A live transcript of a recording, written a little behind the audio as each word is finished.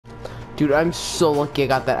Dude, I'm so lucky I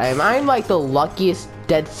got that item. I'm like the luckiest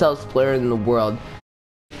Dead Cells player in the world.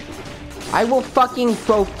 I will fucking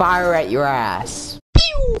throw fire at your ass.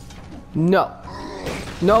 No.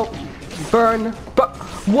 Nope. Burn.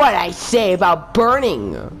 What I say about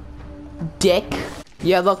burning? Dick.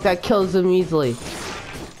 Yeah, look, that kills them easily.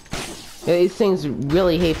 Yeah, these things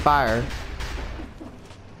really hate fire.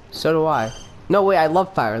 So do I. No, wait, I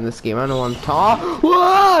love fire in this game. I don't know what I'm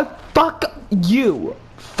talking. Fuck you.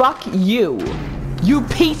 Fuck you. You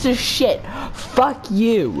piece of shit. Fuck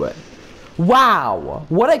you. Wow.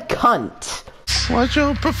 What a cunt. Watch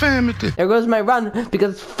your profanity. There goes my run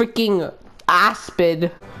because freaking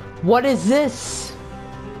Aspid. What is this?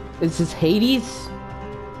 Is this Hades?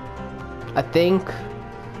 I think.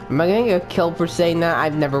 Am I gonna get killed for saying that?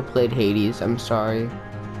 I've never played Hades. I'm sorry.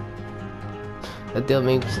 That they'll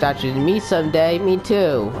make statues of me someday. Me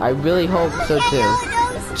too. I really hope so too.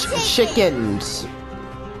 Chickens.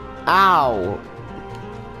 Ow.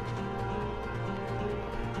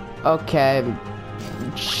 Okay.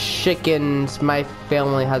 Chickens. My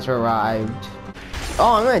family has arrived.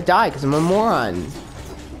 Oh, I'm gonna die because I'm a moron.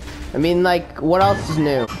 I mean, like, what else is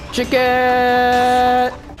new?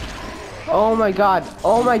 Chicken! Oh my god.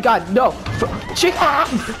 Oh my god. No. Chicken!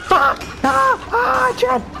 Fuck!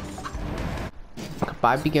 Chicken!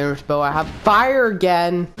 Goodbye, beginner's bow. I have fire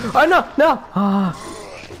again. Oh no! No!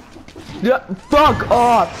 Fuck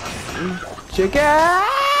off! Chicken!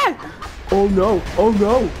 Oh no! Oh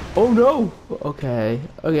no! Oh no! Okay.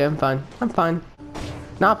 Okay, I'm fine. I'm fine.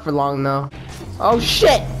 Not for long though. Oh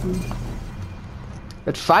shit!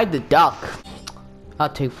 Let's fry the duck. I'll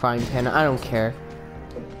take frying pan. I don't care.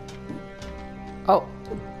 Oh.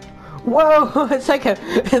 Whoa! It's like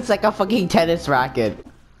a fucking tennis racket.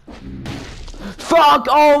 Fuck!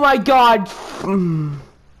 Oh my god!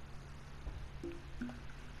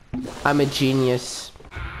 I'm a genius.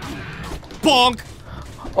 Bonk!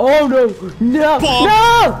 Oh no! No! Bonk.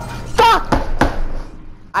 No! Fuck!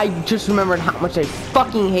 I just remembered how much I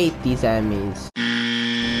fucking hate these enemies.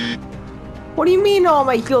 What do you mean all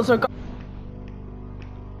my heals are gone?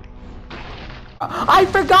 I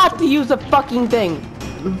forgot to use the fucking thing!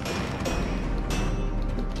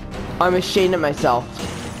 I'm ashamed of myself.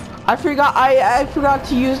 I forgot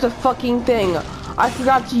to use the fucking thing. I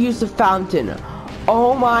forgot to use the fountain.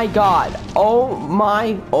 Oh my god. Oh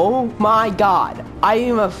my god.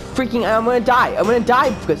 I'm gonna die. I'm gonna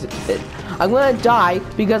die because of it. I'm gonna die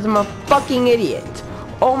because I'm a fucking idiot.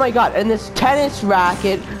 Oh my god. And this tennis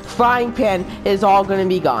racket, frying pan is all gonna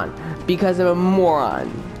be gone because I'm a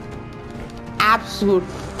moron. Absolute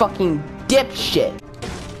fucking dipshit.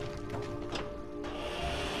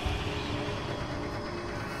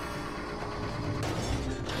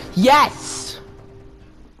 Yes!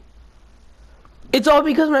 It's all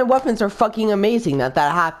because my weapons are fucking amazing that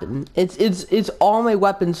happened. It's all my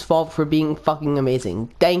weapons' fault for being fucking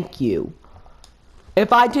amazing. Thank you.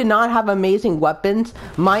 If I did not have amazing weapons,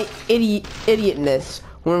 my idiotness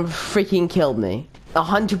would have freaking killed me.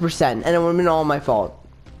 100%, and it would have been all my fault.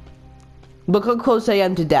 Look how close I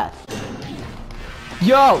am to death.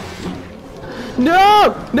 Yo!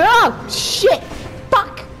 No! No! Shit!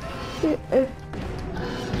 Fuck!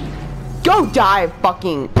 Go die,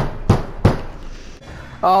 fucking!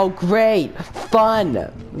 Oh, great!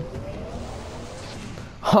 Fun!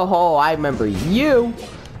 Oh, I remember you!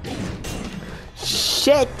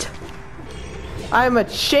 Shit! I'm a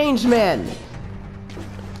changed man!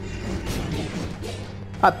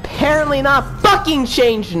 Apparently not fucking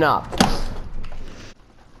changed enough!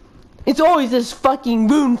 It's always this fucking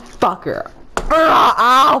rune fucker!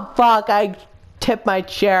 Oh, fuck! I tipped my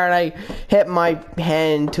chair and I hit my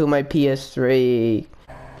hand to my PS3.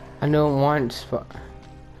 I don't want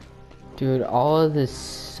dude, all of this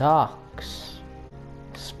sucks.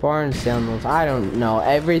 Spartan sandals, I don't know.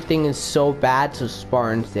 Everything is so bad, so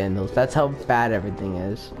Spartan sandals. That's how bad everything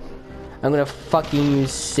is. I'm gonna fucking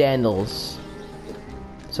use sandals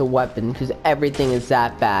as a weapon, because everything is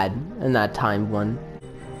that bad in that timed one.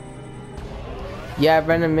 Yeah, I've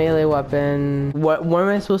run a melee weapon. What am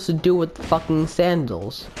I supposed to do with the fucking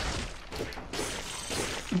sandals?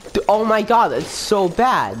 Oh my god, that's so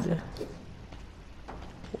bad.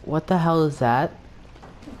 What the hell is that?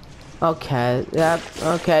 Okay, yeah,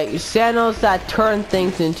 okay. Sandals that turn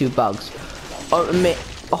things into bugs. Oh,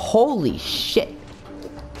 holy shit.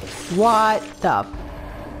 What the?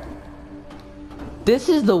 This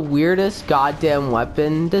is the weirdest goddamn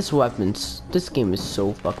weapon. This game is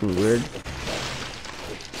so fucking weird.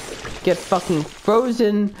 Get fucking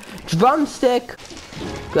frozen. Drumstick.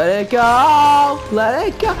 Let it go. Let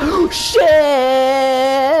it go. Shit.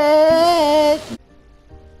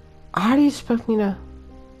 How do you expect me to?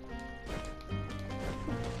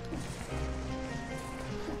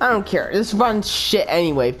 I don't care. This runs shit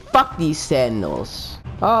anyway. Fuck these sandals.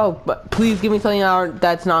 Oh, but please give me something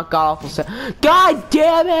that's not god-awful. God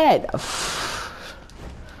damn it!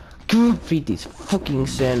 Feed these fucking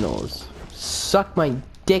sandals. Suck my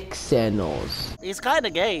dick, sandals. He's kinda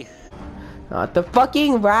gay. Not the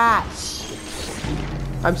fucking rats.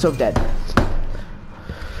 I'm so dead.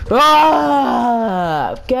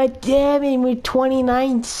 Ah! God damn it, with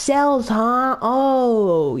 29 cells, huh?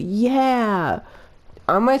 Oh, yeah.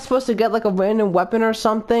 Am I supposed to get like a random weapon or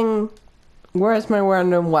something? Where is my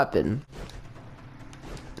random weapon?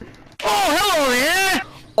 Oh, hello there!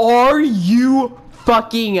 Are you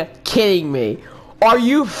fucking kidding me? Are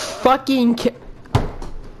you fucking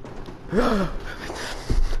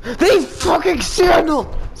These fucking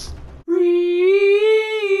sandals!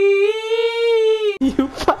 You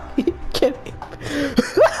fucking kidding me?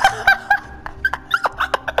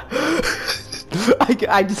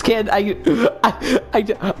 I just can't, I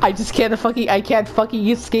just can't fucking, I can't fucking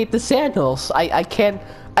escape the sandals. I can't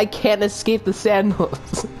escape the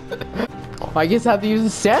sandals. I guess I have to use the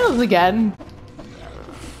sandals again.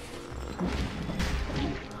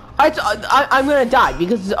 I'm gonna die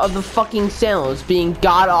because of the fucking sandals being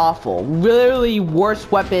god-awful. Literally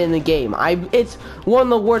worst weapon in the game. It's one of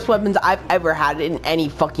the worst weapons I've ever had in any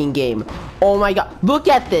fucking game. Oh my god, look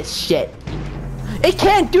at this shit. It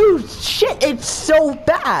can't do shit. It's so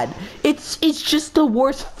bad. It's just the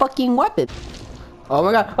worst fucking weapon. Oh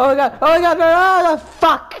my god. Oh my god. Oh my god. Oh,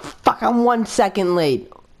 fuck. Fuck. I'm 1 second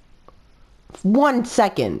late. 1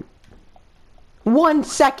 second. 1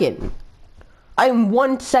 second. I'm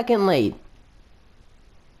 1 second late.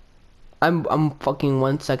 I'm fucking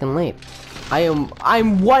 1 second late. I'm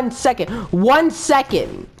 1 second. 1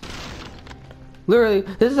 second. Literally,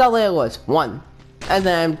 this is how late it was. 1. And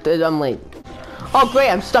then I'm late. Oh great,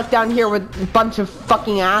 I'm stuck down here with a bunch of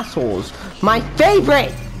fucking assholes. My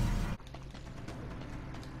favorite!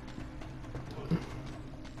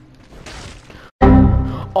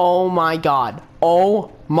 Oh my god.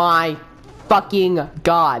 Oh my fucking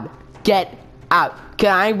god. Get out.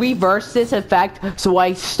 Can I reverse this effect so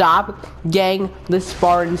I stop getting the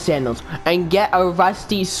Spartan sandals and get a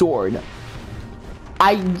rusty sword?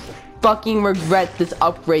 I fucking regret this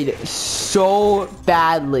upgrade so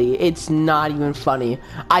badly. It's not even funny.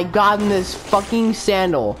 I got this fucking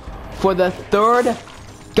sandal for the 3rd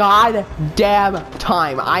goddamn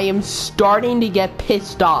time. I am starting to get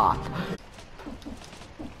pissed off.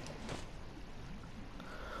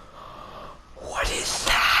 What is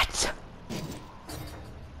that?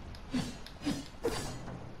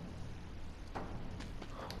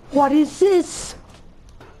 What is this?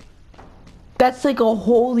 That's like a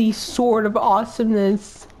holy sword of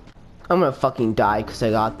awesomeness. I'm gonna fucking die because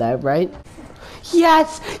I got that, right?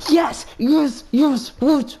 Yes! Yes! Yes! Yes!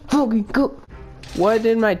 Let's fucking go! What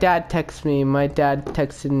did my dad text me? My dad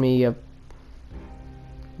texted me a...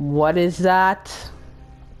 What is that?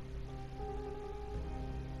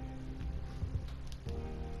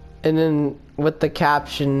 And then with the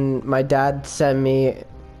caption, my dad sent me...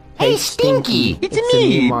 Hey, Stinky! It's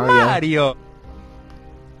me, Mario!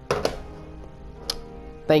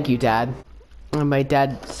 Thank you, Dad. And my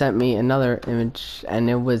dad sent me another image, and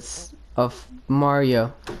it was of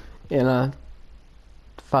Mario in a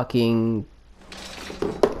fucking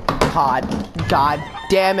pod. God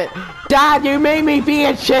damn it. Dad, you made me be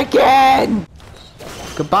a chicken!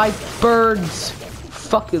 Goodbye, birds.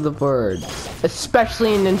 Fuck the birds.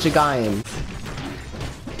 Especially in Ninja Gaiden.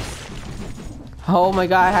 Oh my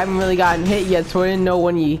god, I haven't really gotten hit yet, so I didn't know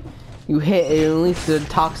when you hit it, at least the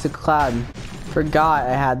toxic cloud. Forgot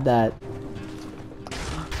I had that.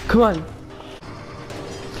 Come on.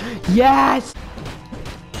 Yes!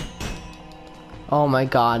 Oh my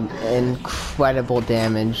god, incredible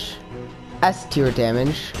damage. S tier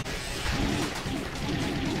damage.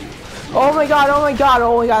 Oh my god, oh my god,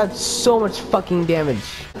 oh my god, so much fucking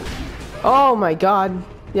damage. Oh my god.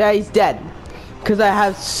 Yeah, he's dead. Because I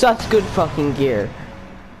have such good fucking gear.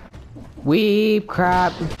 Weep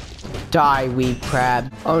crab. Die, weep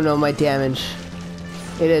crab. Oh no, my damage.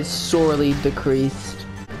 It is sorely decreased.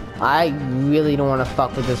 I really don't want to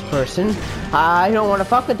fuck with this person. I don't want to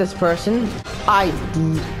fuck with this person.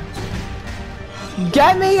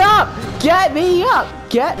 Get me up! Get me up!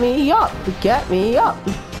 Get me up! Get me up!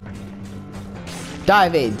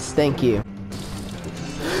 Dive aids, thank you.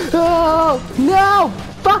 Oh, no!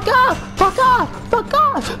 Fuck off! Fuck off! Fuck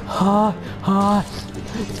off!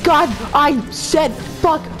 God, I said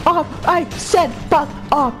fuck off! I said fuck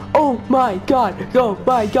off! Oh my god! Oh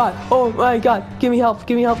my god! Oh my god! Give me help!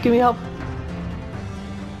 Give me help! Give me help!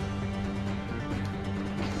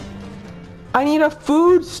 I need a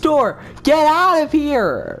food store. Get out of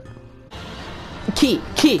here. Key.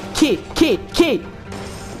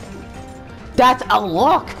 That's a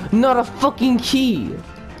lock, not a fucking key.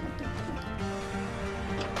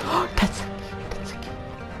 That's a key.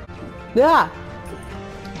 Yeah.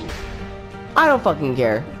 I don't fucking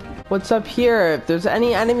care. What's up here? If there's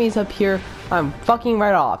any enemies up here, I'm fucking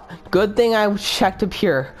right off. Good thing I checked up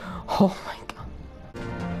here. Oh my god.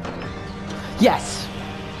 Yes.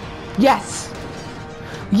 Yes.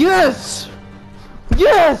 Yes.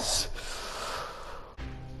 Yes.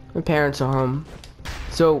 My parents are home.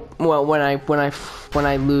 So, well, when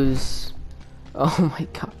I lose, oh my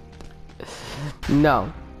god.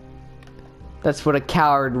 No. That's what a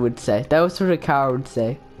coward would say. That was what a coward would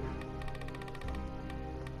say.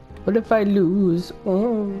 What if I lose?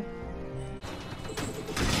 Oh,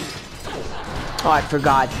 I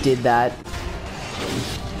forgot did that.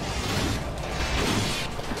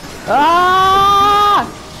 Ah!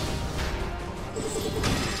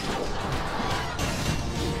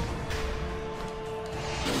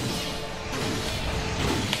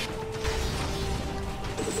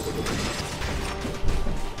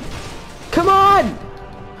 Come on!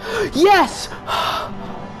 Yes!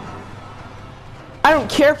 I don't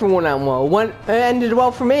care for one-on-one. One ended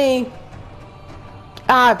well for me.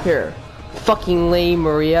 Out of here. Fucking lame,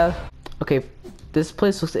 Maria. Okay, this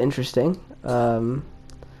place looks interesting.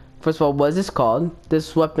 First of all, what is this called?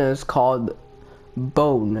 This weapon is called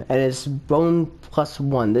Bone, and it's Bone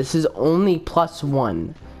 +1. This is only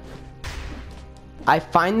 +1. I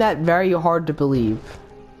find that very hard to believe.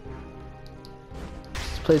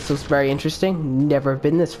 This place looks very interesting. Never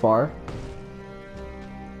been this far.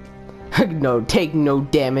 No, take no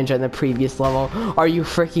damage on the previous level. Are you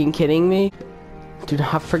freaking kidding me? Do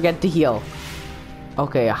not forget to heal.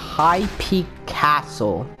 Okay, High Peak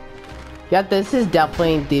Castle. Yeah, this is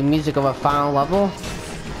definitely the music of a final level.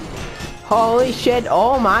 Holy shit,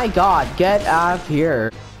 oh my god, get out of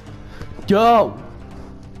here. Yo!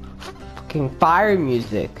 Fucking fire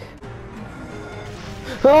music.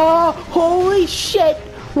 Oh, holy shit!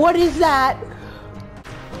 What is that?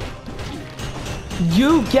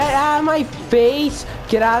 You get out of my face!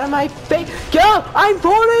 Get out of my face! Go! I'm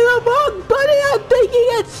pulling a bug, buddy! I'm thinking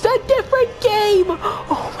it's a different game!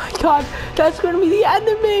 Oh my god, that's gonna be the end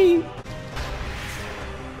of me!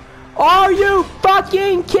 Are you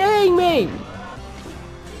fucking kidding me?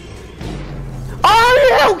 Are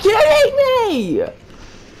you kidding me?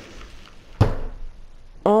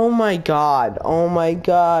 Oh my god, oh my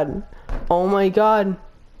god, oh my god.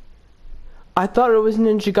 I thought it was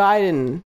Ninja Gaiden.